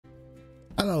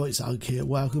Hello, it's Oak here.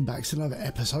 Welcome back to another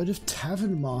episode of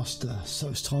Tavern Master. So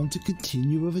it's time to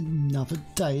continue with another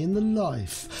day in the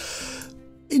life.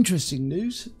 Interesting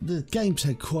news, the game's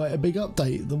had quite a big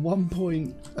update. The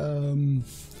 1.5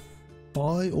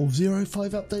 or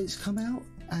 05 updates come out,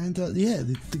 and yeah,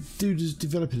 the dude who's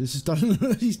developing this has done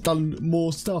he's done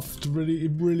more stuff to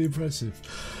really impressive.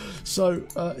 So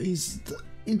he's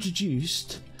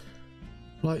introduced,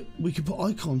 like, we can put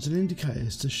icons and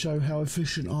indicators to show how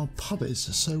efficient our pub is,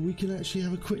 so we can actually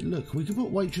have a quick look. We can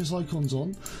put waitress icons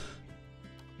on,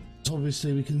 so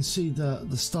obviously we can see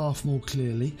the staff more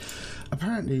clearly.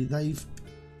 Apparently they've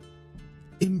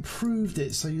improved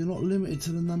it so you're not limited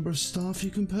to the number of staff you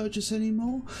can purchase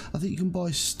anymore. I think you can buy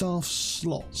staff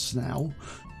slots now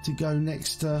to go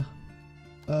next to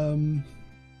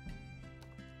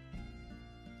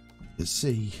let's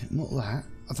see, not that.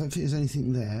 I don't think there's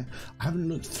anything there. I haven't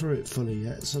looked through it fully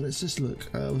yet, so let's just look.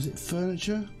 Was it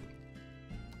furniture?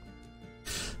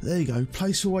 There you go,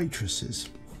 place for waitresses.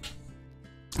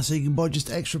 So you can buy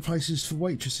just extra places for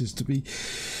waitresses to be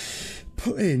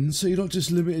put in, so you're not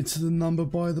just limited to the number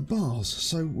by the bars,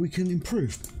 so we can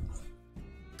improve.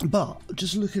 But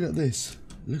just looking at this,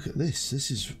 look at this, this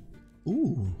is,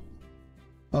 ooh.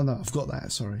 Oh no, I've got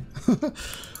that, sorry.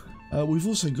 We've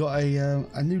also got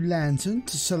a new lantern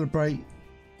to celebrate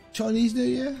Chinese New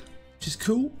Year, which is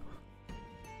cool.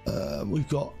 We've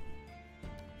got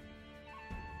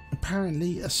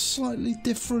apparently a slightly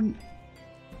different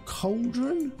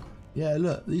cauldron. Yeah,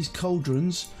 look, these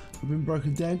cauldrons have been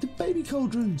broken down to baby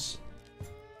cauldrons,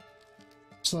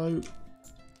 so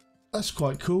that's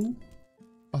quite cool.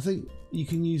 I think you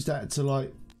can use that to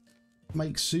like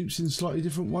make soups in slightly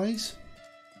different ways.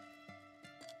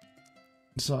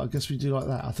 So I guess we do like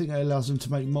that. I think it allows them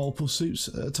to make multiple soups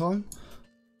at a time.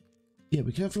 Yeah,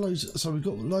 we can have loads. So we've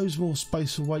got loads more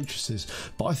space for waitresses,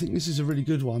 but I think this is a really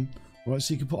good one. Right,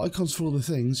 so you can put icons for all the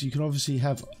things. You can obviously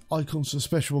have icons for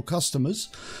special customers.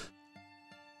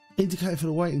 Indicator for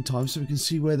the waiting time, so we can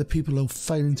see where the people are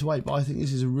failing to wait. But I think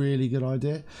this is a really good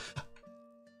idea.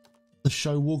 The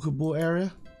show walkable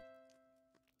area.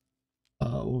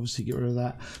 We'll obviously get rid of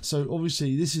that. So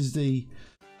obviously this is the,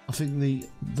 I think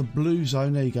the blue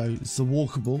zone. There you go. It's the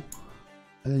walkable,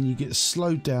 and then you get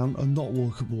slowed down and not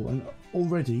walkable. And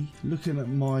already looking at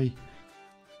my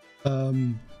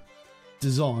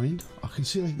design, I can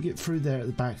see I can get through there at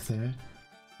the back there.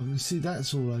 I can see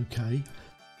that's all okay,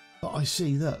 but I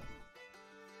see that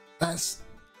that's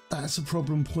a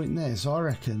problem point there. So I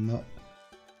reckon that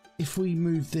if we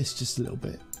move this just a little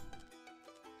bit,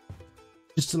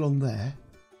 just along there,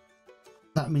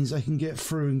 that means I can get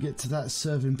through and get to that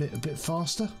serving bit a bit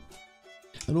faster.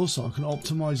 And also I can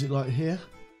optimize it like here.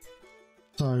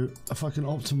 So if I can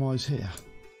optimize here,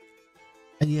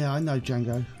 and yeah, I know,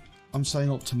 Django, I'm saying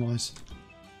optimize.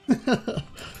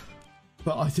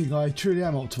 But I think I truly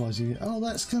am optimizing it. Oh,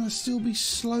 that's gonna still be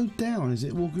slowed down, is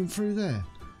it, walking through there?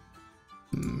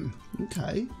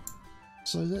 Okay,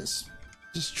 so let's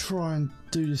just try and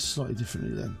do this slightly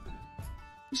differently then.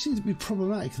 You seem to be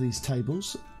problematic, these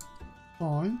tables.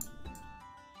 Fine,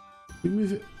 we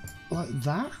move it like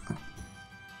that.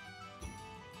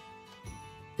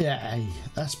 Yeah,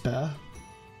 that's better.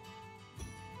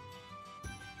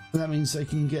 And that means they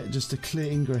can get just a clear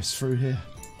ingress through here.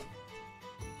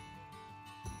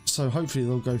 So hopefully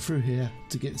they'll go through here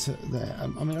to get to there. I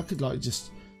mean, I could like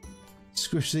just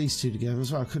squish these two together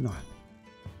as well, couldn't I?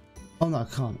 Oh no, I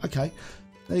can't. Okay,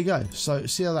 there you go. So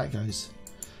see how that goes.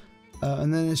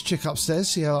 And then let's check upstairs,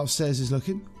 see how upstairs is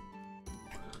looking.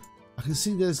 I can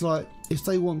see there's like, if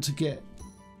they want to get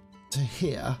to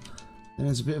here, then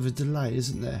there's a bit of a delay,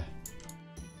 isn't there?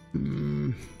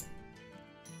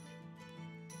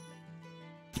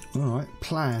 Alright,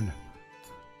 plan.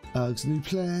 It's a new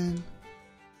plan.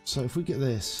 So if we get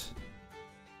this,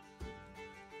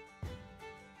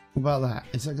 what about that?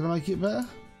 Is that going to make it better?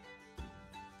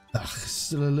 Ugh,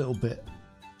 still a little bit.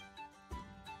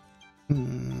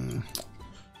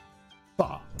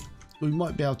 But we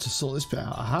might be able to sort this bit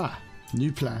out. Aha!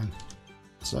 New plan.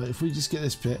 So if we just get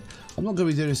this bit, I'm not going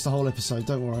to be doing this the whole episode,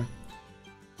 don't worry.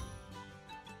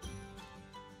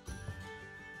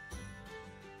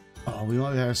 Oh, we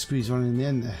might be able to squeeze one in the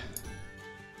end there.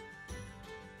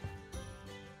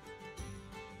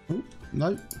 Oh,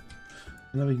 nope.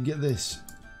 And then we can get this.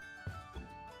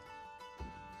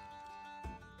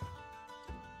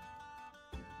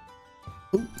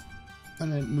 Oh,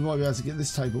 and then we might be able to get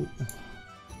this table.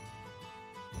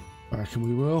 I reckon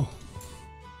we will.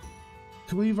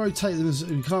 Can we rotate them as...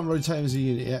 We can't rotate them as a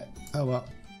unit yet. Oh well.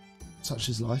 Such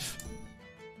is life.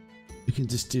 We can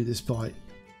just do this by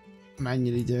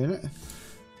manually doing it.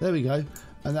 There we go.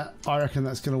 And that, I reckon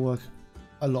that's going to work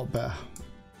a lot better.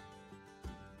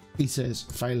 He says,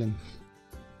 failing.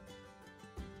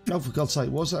 Oh, for God's sake,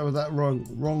 what's that with that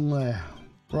wrong there?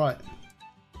 Right.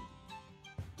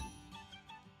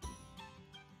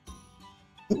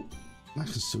 Ooh, I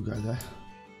can still go there.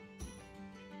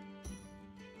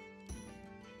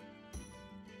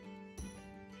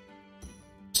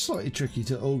 Slightly tricky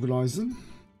to organise them.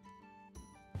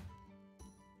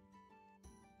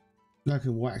 I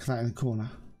can whack that in the corner.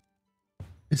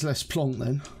 It's less plonk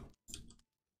then.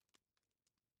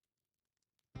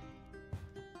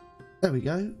 There we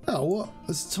go. Oh, what?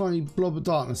 There's a tiny blob of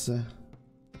darkness there.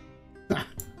 Ah,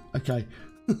 okay.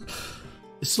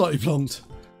 It's slightly plonked.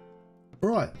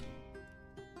 Right.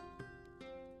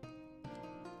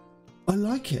 I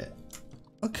like it.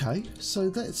 Okay, so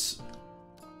let's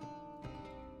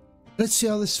see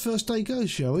how this first day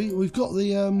goes, shall we? We've got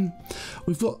the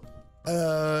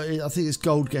I think it's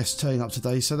gold guests turning up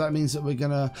today, so that means that we're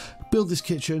gonna build this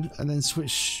kitchen and then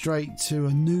switch straight to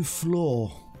a new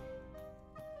floor.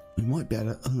 We might be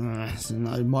able to.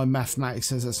 No, my mathematics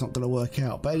says that's not going to work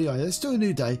out. But anyway, let's do a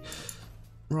new day.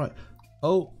 Right.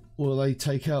 Oh, will they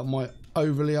take out my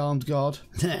overly armed guard?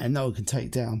 No one can take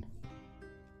down.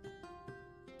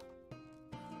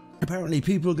 Apparently,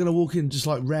 people are going to walk in just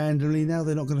like randomly now.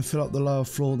 They're not going to fill up the lower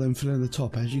floor, then fill in the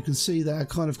top. As you can see, they're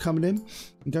kind of coming in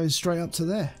and going straight up to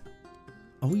there.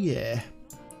 Oh, yeah.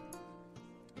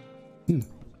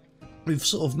 We've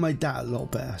sort of made that a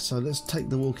lot better, so let's take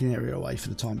the walking area away for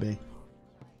the time being.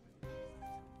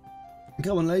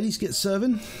 Come on, ladies, get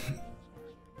serving.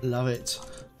 Love it.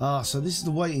 Ah, so this is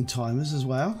the waiting timers as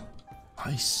well.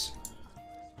 Nice.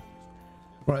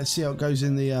 Right, let's see how it goes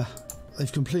in the...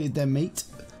 they've completed their meat.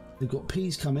 They've got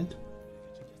peas coming.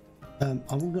 I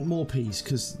will get more peas,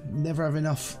 because never have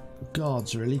enough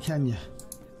guards, really, can you?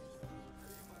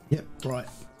 Yep, right.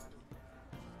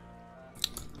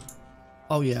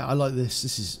 Oh yeah, I like this.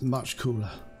 This is much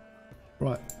cooler.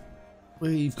 Right.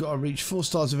 We've got to reach 4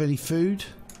 stars of any food.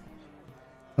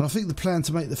 And I think the plan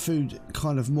to make the food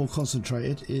kind of more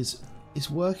concentrated is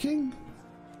working.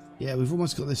 Yeah, we've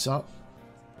almost got this up.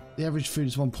 The average food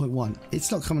is 1.1.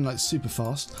 It's not coming like super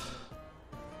fast.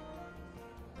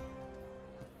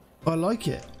 I like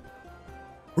it.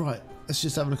 Right, let's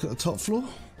just have a look at the top floor.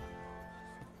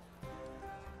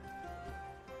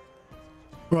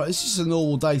 Right, it's just a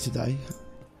normal day today.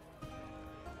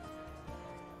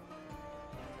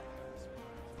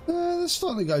 They're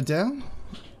starting to go down.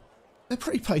 They're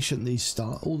pretty patient,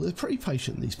 they're pretty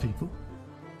patient, these people.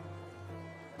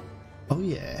 Oh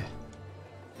yeah.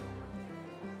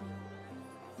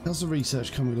 How's the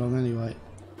research coming along anyway?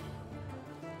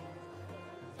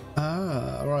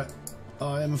 Ah, right.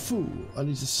 I am a fool. I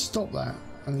need to stop that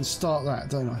and then start that,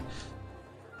 don't I?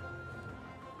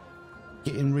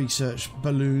 Getting research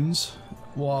balloons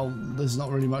while there's not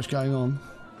really much going on.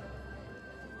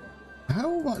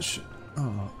 How much?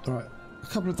 Oh, right. A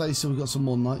couple of days till we've got some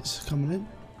more nights coming in.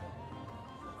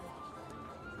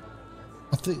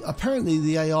 I think apparently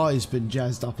the AI has been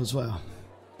jazzed up as well.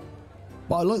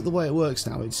 But I like the way it works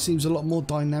now. It seems a lot more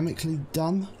dynamically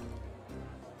done.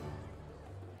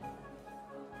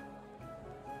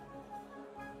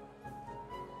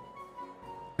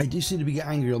 I do seem to be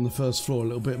getting angry on the first floor a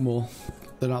little bit more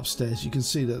than upstairs. You can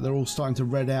see that they're all starting to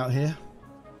red out here.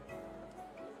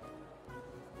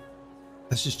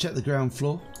 Let's just check the ground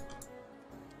floor.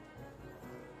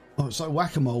 Oh, it's like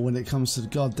whack-a-mole when it comes to the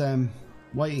goddamn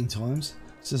waiting times.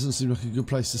 This doesn't seem like a good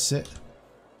place to sit.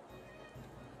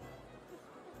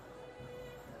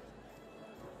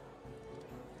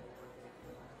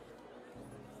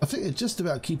 I think they're just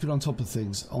about keeping on top of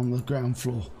things on the ground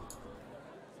floor.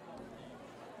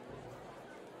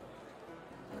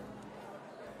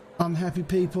 Unhappy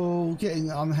people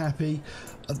getting unhappy.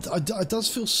 It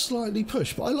does feel slightly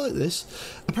pushed, but I like this.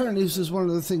 Apparently this is one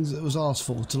of the things that was asked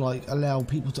for, to like allow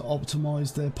people to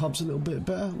optimize their pubs a little bit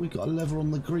better. We got a level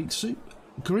on the Greek soup.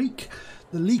 The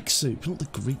leek soup, not the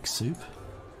Greek soup.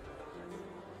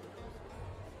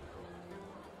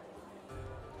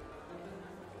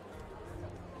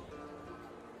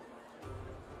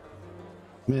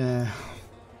 Yeah,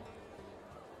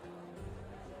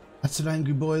 that's an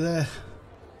angry boy there.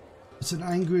 It's an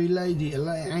angry lady, an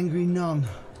angry nun.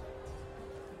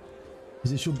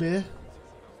 Is this your beer?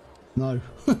 No.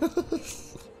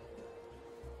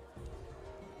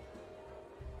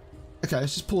 Okay,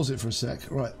 let's just pause it for a sec.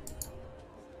 Right.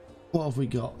 What have we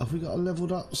got? Have we got a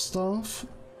leveled up staff?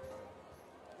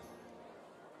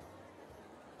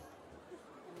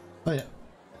 Oh yeah.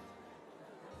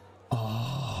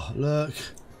 Oh, look.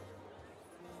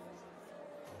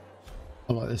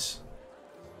 I like this.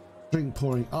 Drink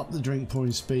pouring, up the drink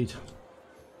pouring speed.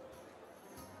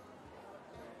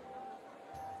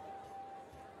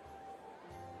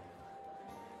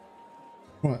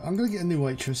 Right, I'm going to get a new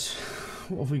waitress.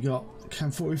 What have we got? Can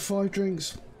 45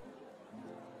 drinks.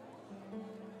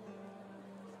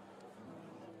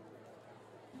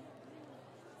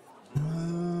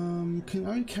 Can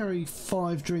only carry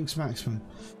 5 drinks maximum.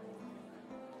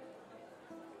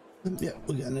 Yeah,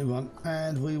 we'll get a new one.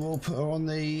 And we will put her on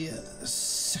the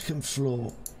second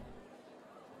floor.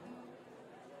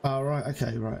 Oh, right,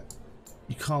 okay, right.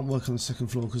 You can't work on the second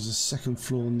floor because the second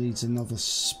floor needs another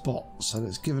spot. So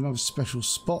let's give another special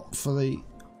spot for the...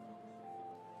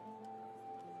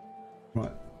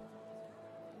 Right.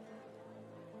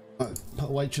 Put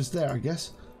a waitress there, I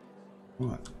guess.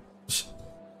 Right.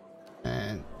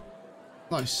 And...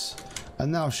 Nice.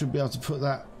 And now I should be able to put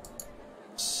that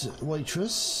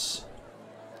waitress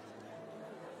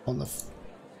on the...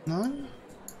 No?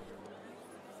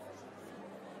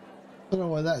 I don't know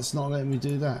why that's not letting me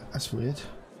do that. That's weird.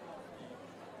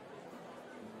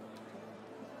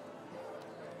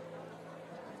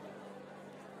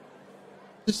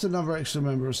 Just another extra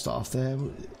member of staff there.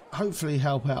 Hopefully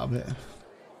help out a bit.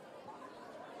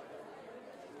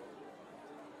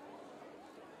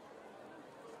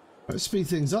 Let's speed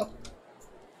things up.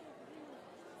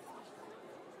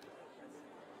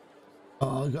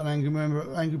 Oh, I've got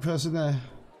an angry person there.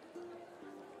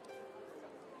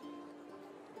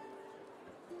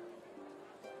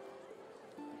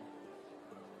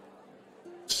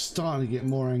 Starting to get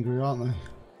more angry, aren't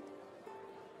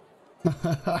they?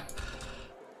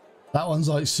 That one's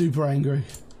like super angry.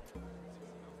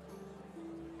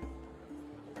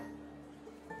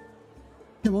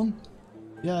 Come on.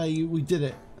 Yeah, we did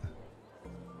it.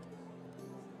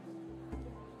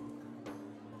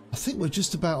 I think we're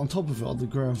just about on top of it on the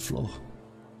ground floor.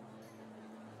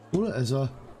 Well, there's a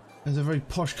very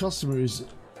posh customer who's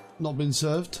not been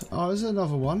served. Oh, there's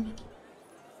another one.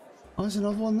 Oh, there's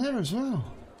another one there as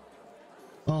well.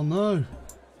 Oh no.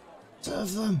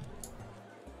 Serve them.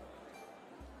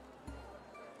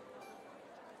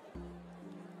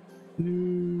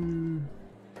 No.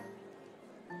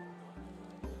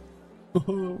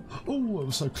 Oh, I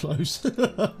was so close.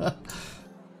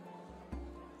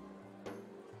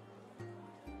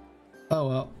 Oh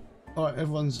well. Alright,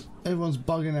 everyone's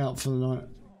bugging out for the night.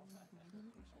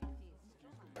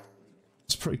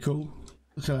 It's pretty cool.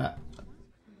 Look at that.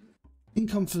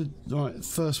 Income for right,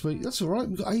 first week. That's alright.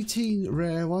 We've got 18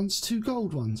 rare ones, 2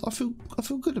 gold ones. I feel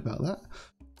good about that.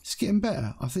 It's getting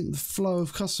better. I think the flow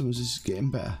of customers is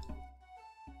getting better.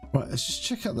 Right, let's just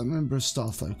check out that member of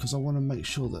staff though, because I want to make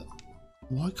sure that...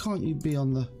 Why can't you be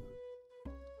on the...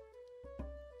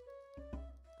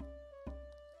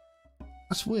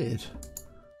 That's weird.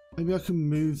 Maybe I can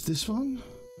move this one?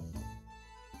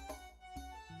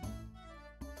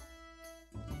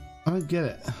 I don't get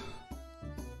it.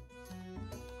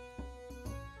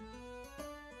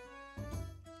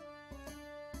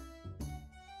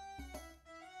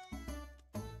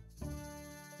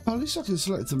 Oh, at least I can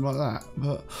select them like that,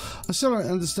 but I still don't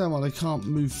understand why they can't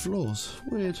move floors.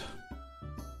 Weird.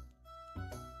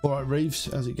 Alright, Reeves,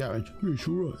 how's it going? It's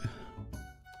alright.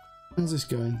 How's this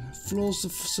going? Floors to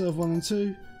serve 1 and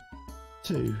 2?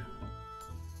 2.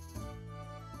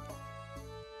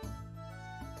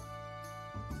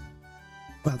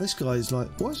 Wow, this guy's like,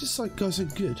 why is this guy so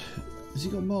good? Has he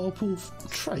got multiple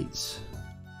traits?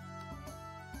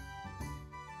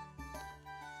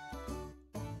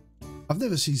 I've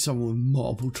never seen someone with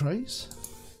multiple traits.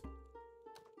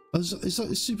 Is that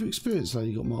a super experienced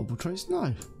lady got multiple traits?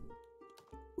 No.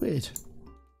 Weird.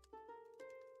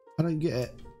 I don't get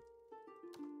it.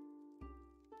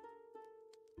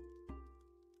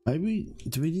 Maybe,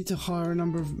 do we need to hire a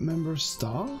member of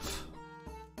staff?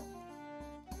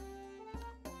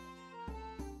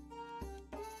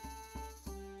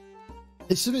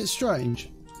 It's a bit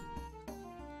strange.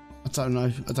 I don't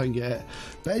know. I don't get it.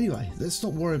 But anyway, let's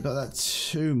not worry about that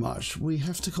too much. We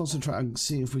have to concentrate on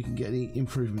seeing if we can get any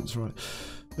improvements right.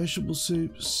 Vegetable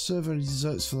soup, serve any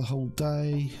desserts for the whole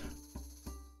day.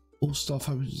 All staff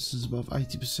happiness is above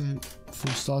 80%.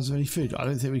 4 stars of any food. I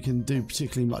don't think we can do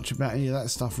particularly much about any of that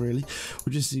stuff really.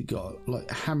 We just got like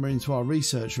hammer into our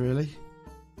research really.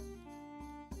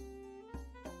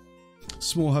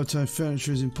 Small hotel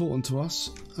furniture is important to us.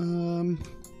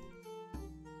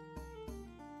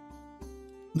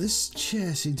 This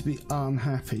chair seemed to be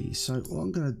unhappy, so what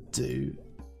I'm going to do...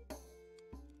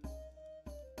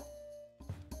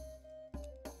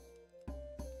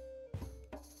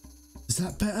 Is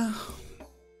that better?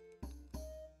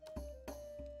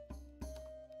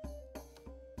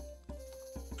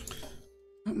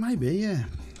 Maybe, yeah.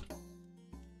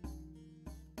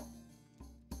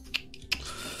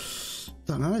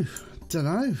 Don't know.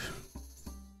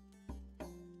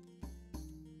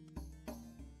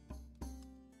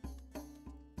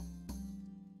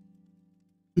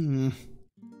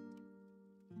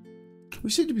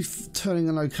 seem to be turning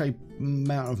an okay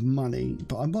amount of money,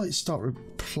 but I might start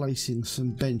replacing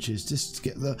some benches just to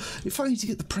get the, if only to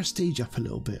get the prestige up a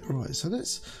little bit. Right, so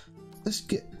let's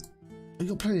get, we've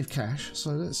got plenty of cash,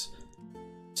 so let's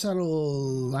sell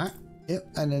all that. Yep,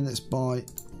 and then let's buy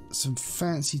some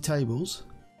fancy tables.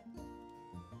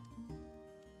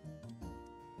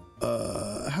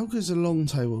 How good is a long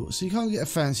table? So you can't get a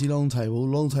fancy long table.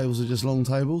 Long tables are just long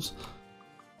tables.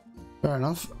 Fair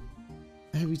enough.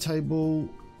 Heavy table.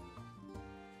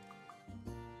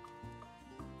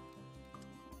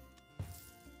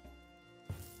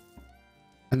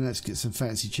 And let's get some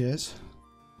fancy chairs.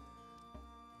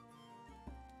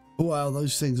 Wow,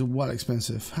 those things are well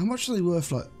expensive. How much are they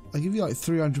worth? Like, they give you like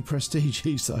 300 prestige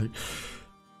each though.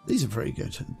 These are pretty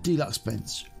good. Deluxe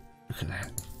bench. Look at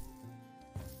that.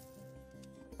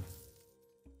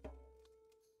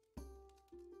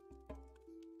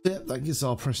 Yep, that gets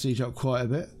our prestige up quite a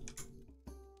bit.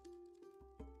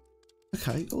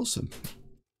 Okay, awesome.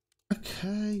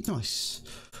 Okay, nice.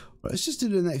 Right, let's just do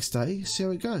the next day, see how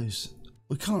it goes.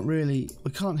 We can't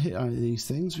hit any of these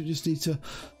things. We just need to,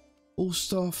 all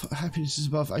staff happiness is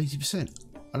above 80%.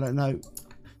 I don't know.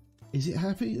 Is it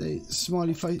happy? The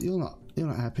smiley face, you're not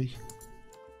happy.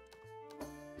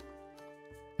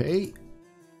 Pete,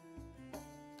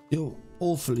 you're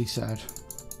awfully sad.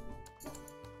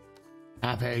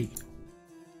 Happy.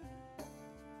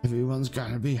 Everyone's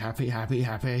gonna be happy, happy,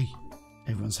 happy.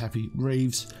 Everyone's happy.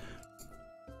 Reeves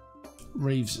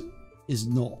is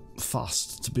not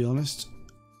fussed, to be honest.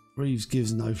 Reeves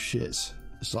gives no shits.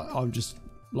 It's like, I'm just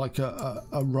like a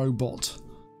robot.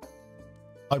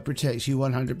 I protect you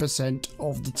 100%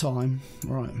 of the time.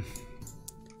 Right.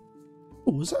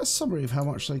 Oh, was that a summary of how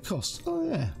much they cost? Oh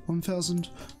yeah, 1,000.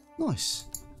 Nice.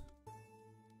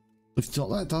 We've got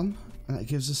that done. And that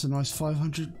gives us a nice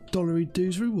 $500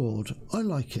 dues reward. I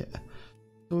like it.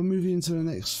 So we're moving into the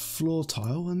next floor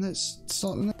tile, and let's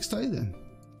start the next day then.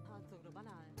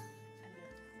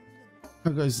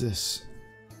 How goes this?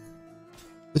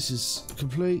 This is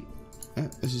complete.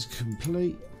 This is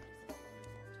complete.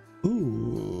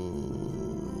 Ooh.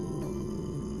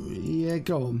 Yeah,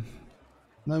 go on.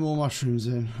 No more mushrooms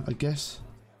then, I guess.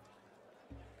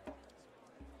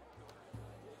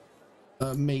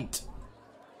 Meat.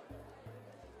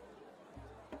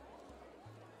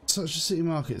 Such a city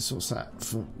market, so what's that?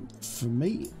 For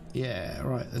meat? Yeah,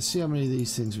 right. Let's see how many of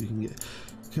these things we can get.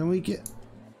 Can we get...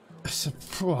 It's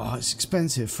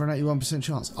expensive for an 81%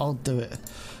 chance. I'll do it.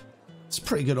 It's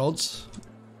pretty good odds.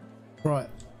 Right.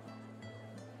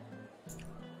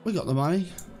 We got the money.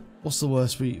 What's the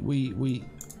worst? We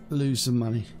lose some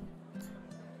money.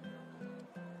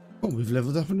 Oh, we've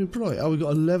leveled up an employee. Oh, we've got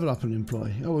to level up an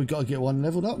employee. Oh, we've got to get one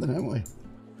leveled up then, haven't we?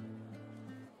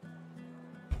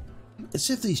 Let's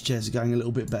see if these chairs are going a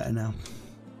little bit better now.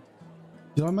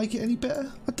 Did I make it any better?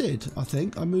 I did, I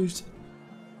think. I moved...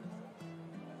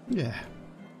 Yeah.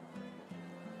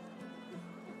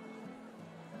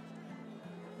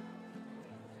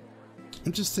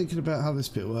 I'm just thinking about how this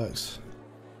bit works.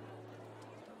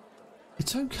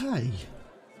 It's okay.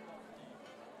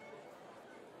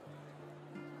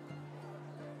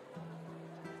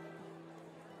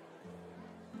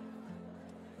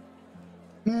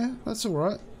 Yeah, that's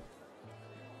alright.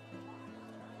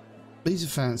 These are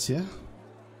fancier.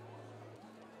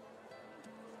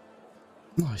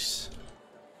 Nice.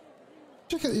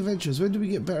 Check out the adventures. When do we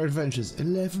get better adventures?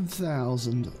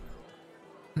 11,000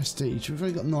 prestige. We've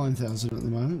only got 9,000 at the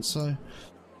moment, so...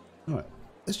 Alright,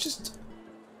 let's just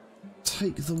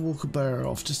take the walker barrier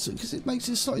off, just because it makes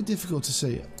it slightly difficult to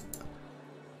see it.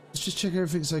 Let's just check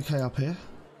everything's okay up here.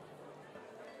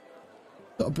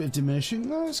 Got a bit of diminishing.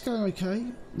 No, it's going okay.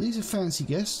 These are fancy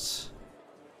guests.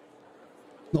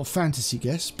 Not fantasy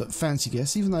guests, but fancy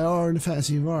guests, even though they are in a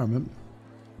fancy environment.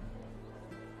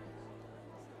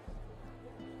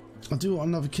 I do want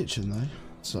another kitchen though,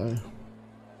 so...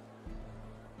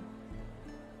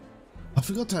 I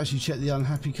forgot to actually check the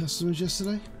unhappy customers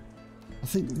yesterday. I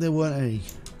think there weren't any.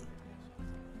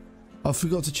 I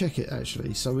forgot to check it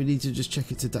actually, so we need to just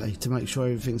check it today to make sure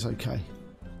everything's okay.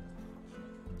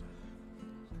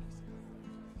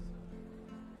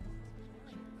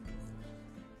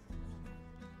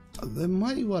 There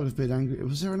might well have been angry.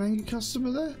 Was there an angry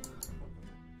customer there?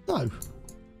 No.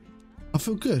 I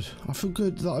feel good. I feel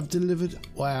good that I've delivered.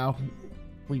 Wow.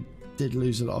 We did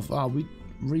lose a lot of... we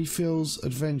refills,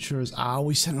 adventurers.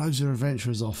 We sent loads of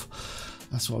adventurers off.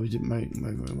 That's why we didn't make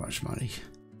much money.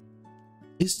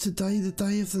 Is today the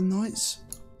day of the knights?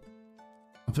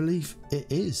 I believe it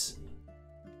is.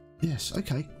 Yes,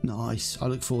 okay. Nice. I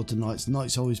look forward to knights.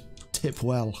 Knights always tip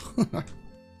well.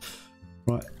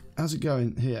 Right. How's it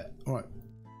going here? Right.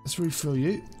 Let's refill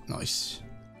you. Nice.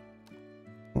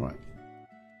 All right.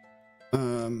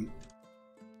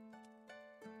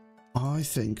 I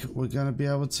think we're going to be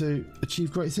able to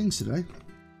achieve great things today.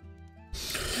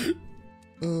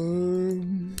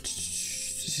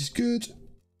 This is good.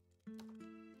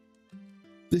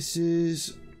 This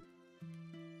is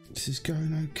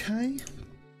going okay.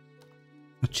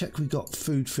 I check we got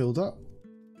food filled up.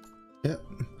 Yep.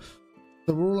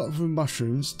 So we're all up with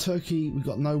mushrooms. Turkey, we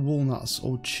got no walnuts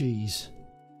or cheese.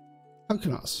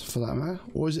 Coconuts, for that matter.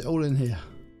 Or is it all in here?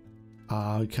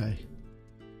 Ah, okay.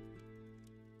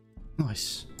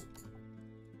 Nice.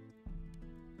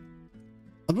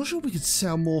 I'm not sure we could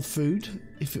sell more food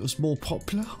if it was more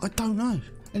popular. I don't know.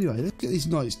 Anyway, let's get these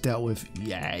knights dealt with.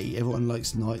 Yay, everyone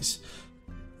likes knights.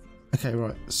 Okay,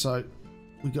 right. So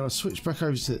we've got to switch back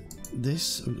over to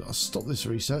this. We've got to stop this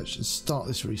research and start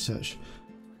this research.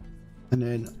 And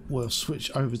then we'll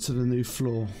switch over to the new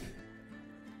floor.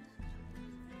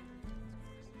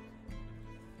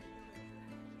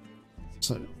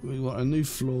 So we want a new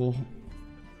floor.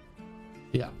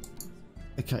 Yeah.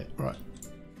 Okay, right.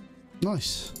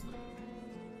 Nice.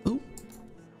 Oh.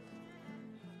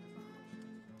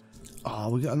 Oh,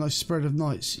 we got a nice spread of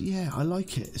knights. Yeah, I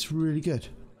like it. It's really good.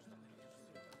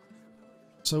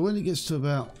 So when it gets to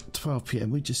about 12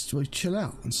 PM, we chill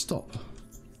out and stop.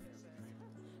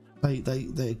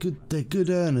 They're good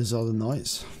earners, are the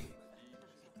knights.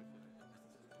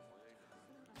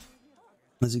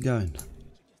 How's it going?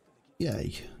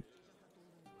 Yay.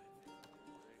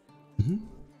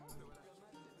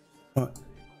 Right.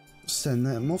 Send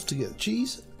them off to get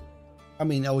cheese. I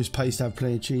mean, it always pays to have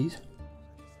plenty of cheese.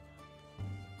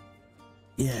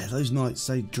 Yeah, those knights,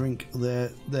 they drink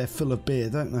they're full of beer,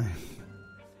 don't they?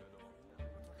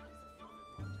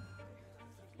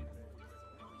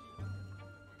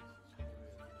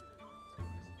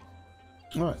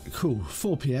 Alright, cool.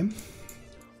 4 PM.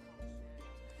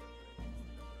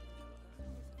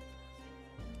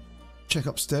 Check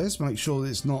upstairs, make sure that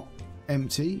it's not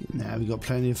empty. Now we've got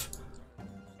plenty of...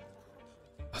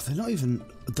 They're not even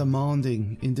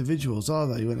demanding individuals, are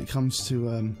they, when it comes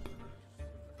to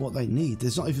what they need?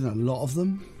 There's not even a lot of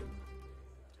them.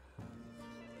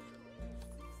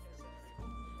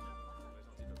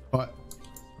 Right,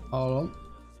 hold on.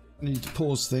 I need to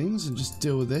pause things and just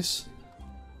deal with this.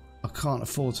 I can't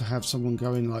afford to have someone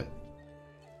going like...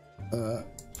 Oh,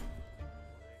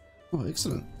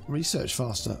 excellent. Research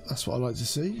faster. That's what I like to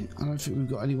see. I don't think we've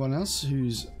got anyone else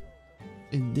who's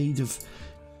in need of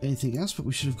anything else, but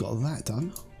we should have got that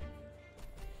done.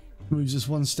 Moves us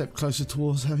one step closer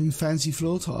towards having fancy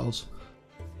floor tiles.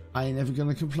 I ain't ever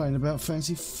gonna complain about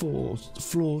fancy floor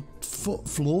tile.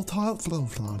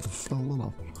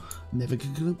 Never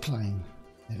gonna complain.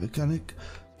 Never gonna.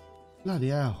 Bloody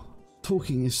hell.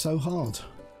 Talking is so hard.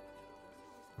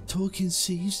 Talking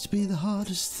seems to be the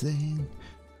hardest thing.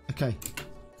 Okay.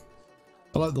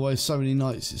 I like the way so many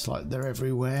knights, it's like they're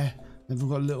everywhere. They've all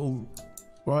got little...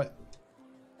 Right.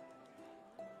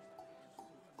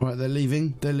 Right, they're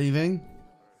leaving. They're leaving.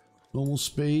 Normal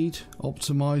speed.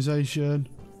 Optimization.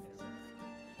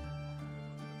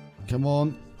 Come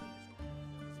on.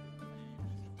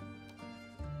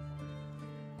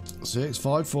 6,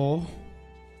 5, 4,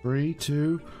 3,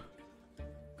 2,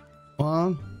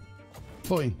 1.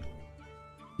 Boing.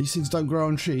 These things don't grow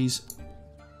on trees.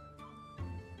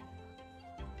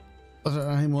 I don't know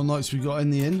how many more knights we got in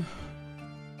the inn.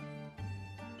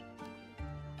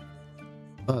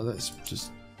 Let's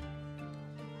just...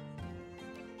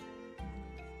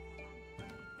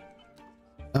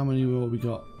 How many more we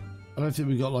got? I don't think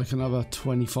we got like another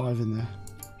 25 in there.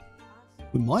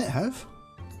 We might have.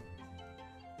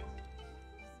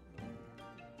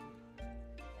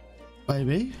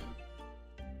 Maybe.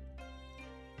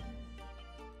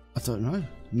 I don't know.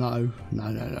 No.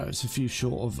 It's a few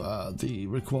short of the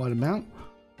required amount.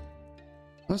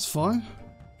 That's fine.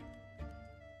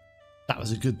 That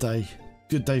was a good day.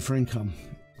 Good day for income.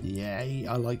 Yay,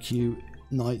 I like you,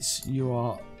 knights. You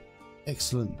are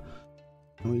excellent.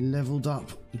 And we leveled up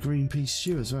the green pea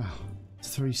stew as well.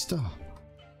 3-star.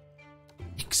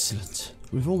 Excellent.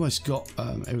 We've almost got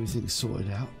everything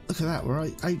sorted out. Look at that, we're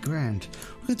 8 grand.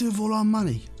 We're going to do with all our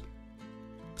money.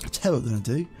 I'll tell you what we're going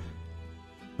to do.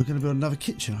 We're going to build another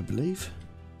kitchen, I believe.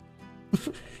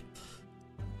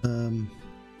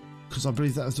 Because I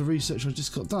believe that was the research I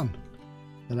just got done.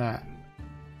 Look at that.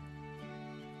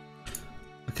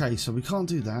 Okay, so we can't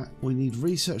do that. We need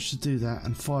research to do that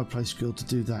and fireplace grill to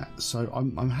do that. So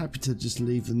I'm happy to just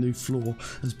leave the new floor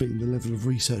as being the level of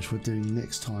research we're doing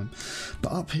next time.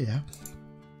 But up here,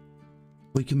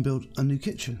 we can build a new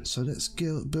kitchen. So let's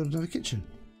build another kitchen.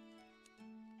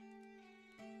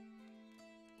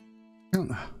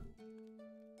 counter.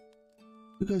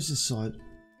 Who goes this side?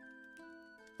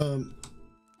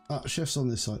 Chef's on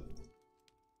this side.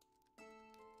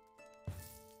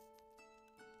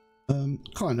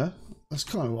 Kinda. That's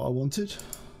kind of what I wanted.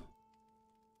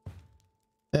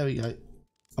 There we go.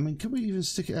 I mean, can we even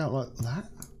stick it out like that?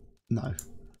 No.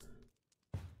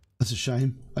 That's a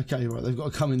shame. Okay, right, they've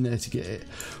got to come in there to get it.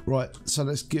 Right, so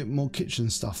let's get more kitchen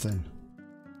stuff then.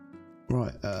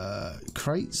 Right,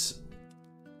 crates.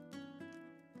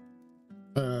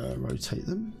 Rotate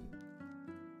them.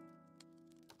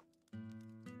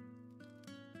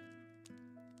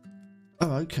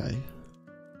 Oh, okay.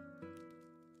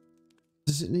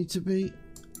 Does it need to be...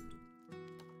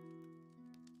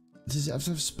 Does it have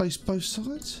to have space both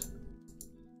sides?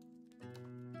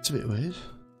 It's a bit weird.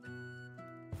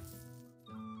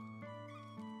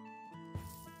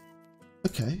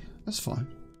 Okay, that's fine.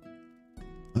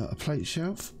 A plate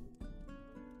shelf.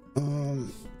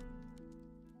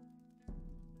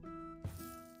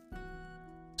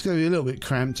 It's going to be a little bit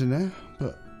cramped in there,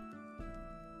 but...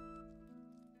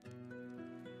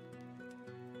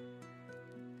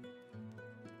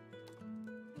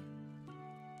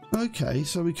 Okay,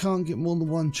 so we can't get more than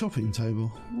one chopping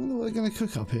table. I wonder what they're going to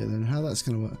cook up here then, how that's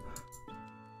going to work.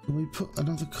 Can we put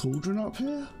another cauldron up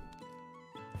here?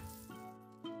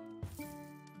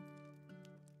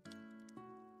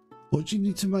 What do you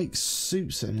need to make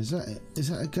soups then? Is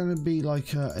that going to be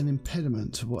like an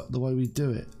impediment to the way we do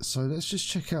it? So let's just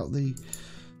check out the...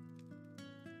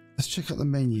 Let's check out the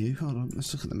menu. Hold on,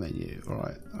 let's look at the menu. All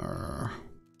right.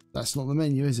 That's not the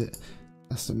menu, is it?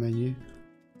 That's the menu.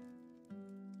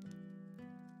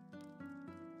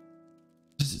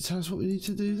 Does it tell us what we need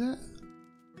to do there?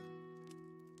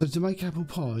 So to make apple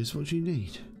pies, what do you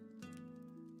need?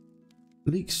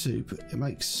 Leek soup. It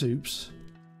makes soups.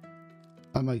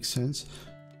 That makes sense.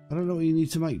 I don't know what you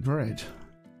need to make bread.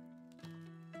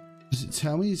 Does it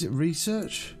tell me? Is it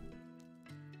research?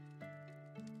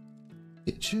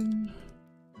 Kitchen?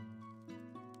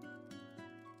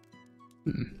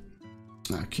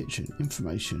 Kitchen.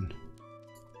 Information.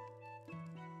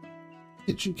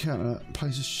 Kitchen counter.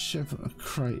 Place a chef on a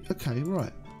crate. Okay,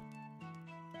 right.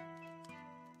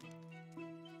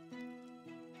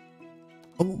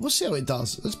 Oh, we'll see how it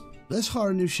does. Let's hire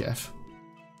a new chef.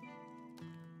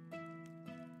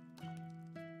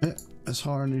 Yeah, let's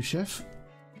hire a new chef.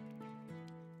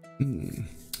 Well,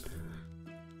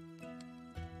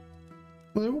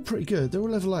 they're all pretty good. They're all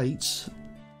level 8s.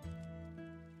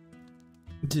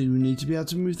 Do we need to be able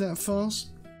to move that fast?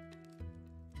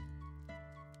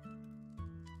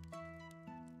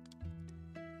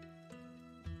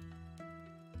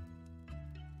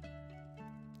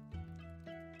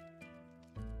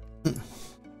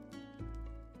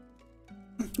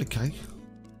 Okay.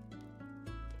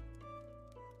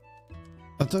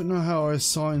 I don't know how I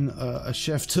assign a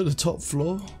chef to the top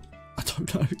floor. I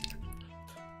don't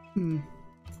know.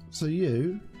 So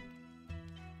you...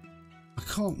 I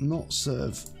can't not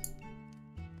serve.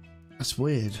 That's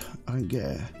weird. I don't get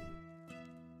it.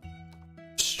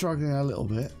 Struggling a little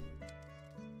bit.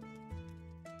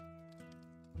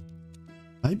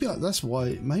 Maybe that's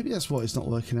why. Maybe that's why it's not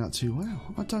working out too well.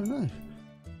 I don't know.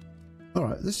 All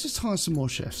right, let's just hire some more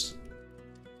chefs.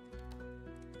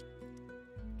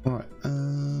 All right.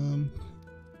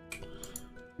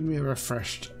 Give me a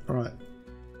refreshed. All right.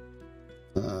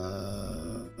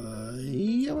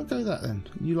 Yeah, we'll go with that then.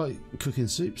 You like cooking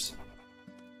soups?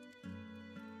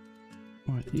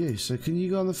 Right, you. So can you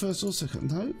go on the first or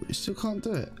second? No, you still can't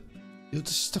do it. You're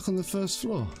just stuck on the first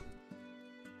floor.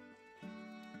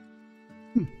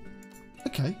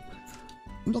 Okay.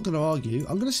 I'm not going to argue.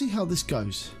 I'm going to see how this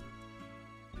goes.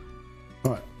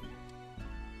 Right.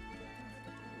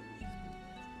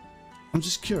 I'm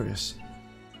just curious.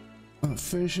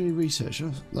 Finish any research.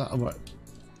 That, all right.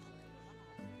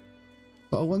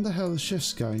 But I wonder how the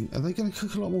chef's going. Are they going to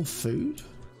cook a lot more food?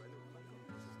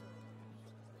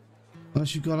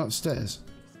 Unless you've gone upstairs.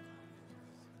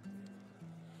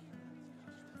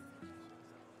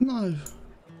 No.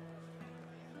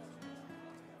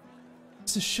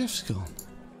 The chef's gone.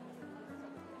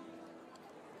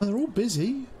 Well, they're all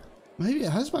busy. Maybe it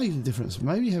has made a difference.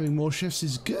 Maybe having more chefs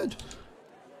is good.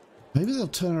 Maybe they'll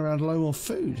turn around a lot more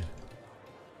food.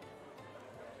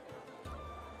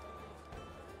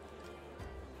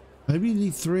 Maybe you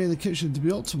need 3 in the kitchen to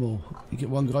be optimal. You get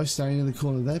one guy standing in the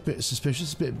corner there, a bit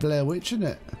suspicious, a bit Blair Witch, isn't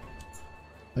it?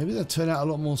 Maybe they'll turn out a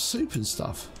lot more soup and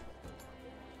stuff.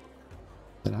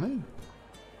 Don't know.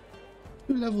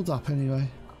 Who leveled up anyway?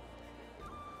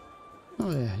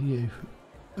 Oh yeah, you.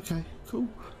 Okay, cool.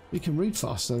 We can read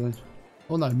faster then.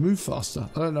 Oh no, move faster.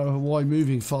 I don't know why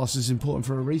moving fast is important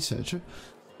for a researcher.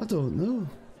 I don't know.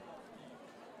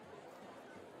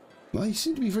 Well, you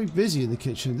seem to be very busy in the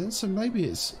kitchen then, so maybe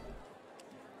it's...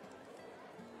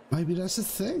 maybe that's the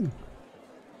thing.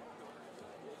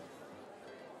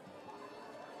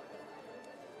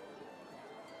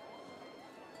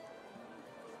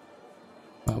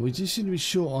 Well, we do seem to be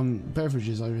short on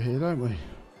beverages over here, don't we?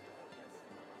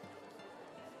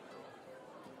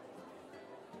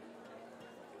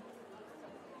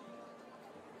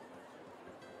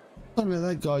 Don't let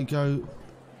that guy go.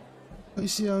 Don't you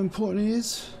see how important he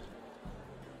is?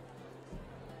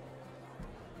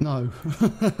 No.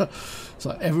 It's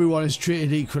like everyone is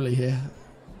treated equally here.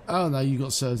 Oh no, you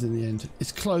got served in the end.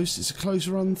 It's close. It's a close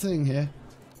run thing here.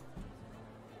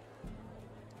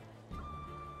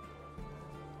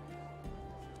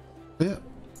 Yeah.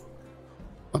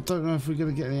 I don't know if we're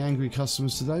going to get any angry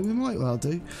customers today. We might well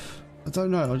do. I don't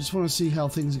know. I just want to see how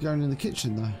things are going in the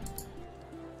kitchen though.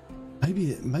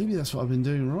 Maybe that's what I've been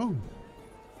doing wrong.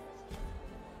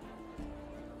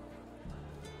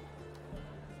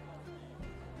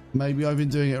 Maybe I've been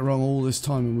doing it wrong all this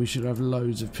time and we should have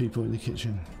loads of people in the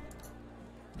kitchen.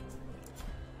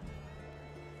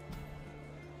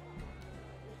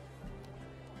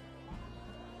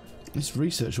 This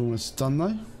research almost done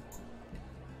though.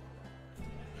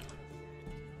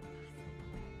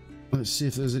 Let's see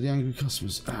if there's any angry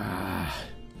customers. Ah,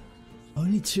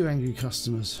 only 2 angry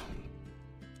customers.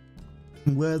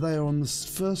 Where they are on the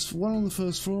first, one on the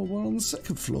first floor, one on the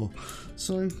second floor.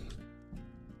 So,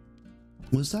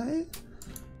 was that it?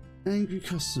 Angry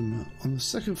customer on the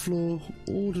second floor,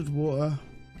 ordered water.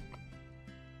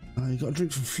 You got a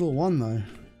drink from floor 1 though.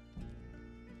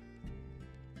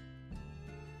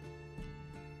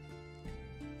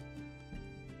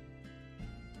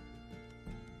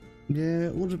 Yeah,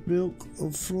 ordered milk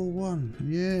on floor 1.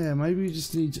 Yeah, maybe we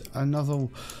just need another.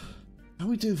 How are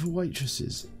we doing for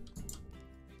waitresses?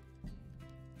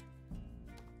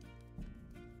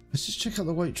 Let's just check out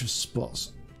the waitress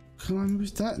spots. Can I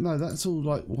move that? No, that's all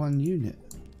like 1 unit.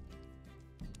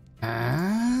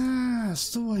 Ah,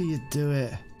 that's the way you do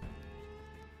it.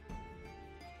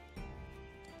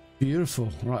 Beautiful.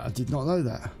 Right, I did not know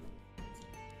that.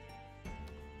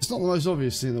 It's not the most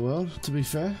obvious thing in the world, to be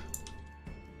fair.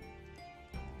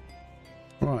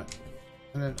 Right,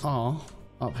 and then R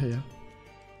up here.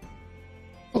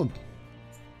 Oh.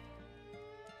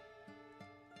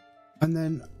 And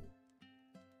then,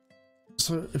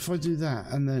 so if I do that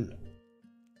and then,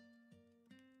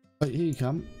 wait, here you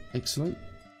come, excellent.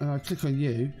 And I click on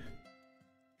you.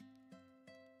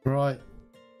 Right,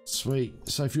 sweet.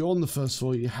 So if you're on the first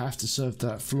floor, you have to serve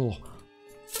that floor.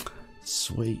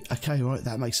 Sweet. Okay, right,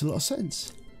 that makes a lot of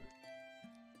sense.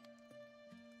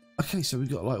 Okay, so we've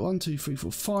got like 1, 2, 3,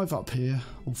 4, 5 up here,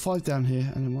 or 5 down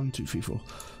here, and then 1, 2, 3, 4,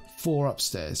 4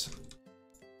 upstairs.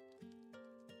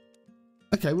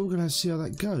 Okay, we're going to see how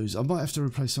that goes. I might have to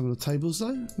replace some of the tables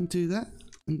though, and do that,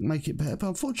 and make it better. But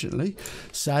unfortunately,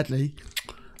 sadly,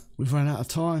 we've run out of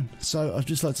time. So I'd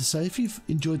just like to say, if you've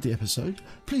enjoyed the episode,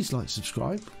 please like,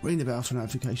 subscribe, ring the bell for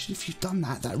notification. If you've done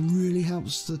that, that really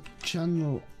helps the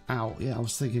channel out. Yeah, I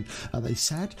was thinking, are they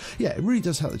sad? Yeah, it really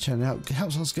does help the channel out. It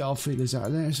helps us get our feelers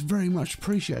out there. It's very much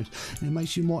appreciated, and it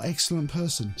makes you a more excellent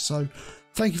person. So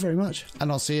thank you very much,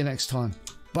 and I'll see you next time.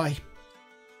 Bye.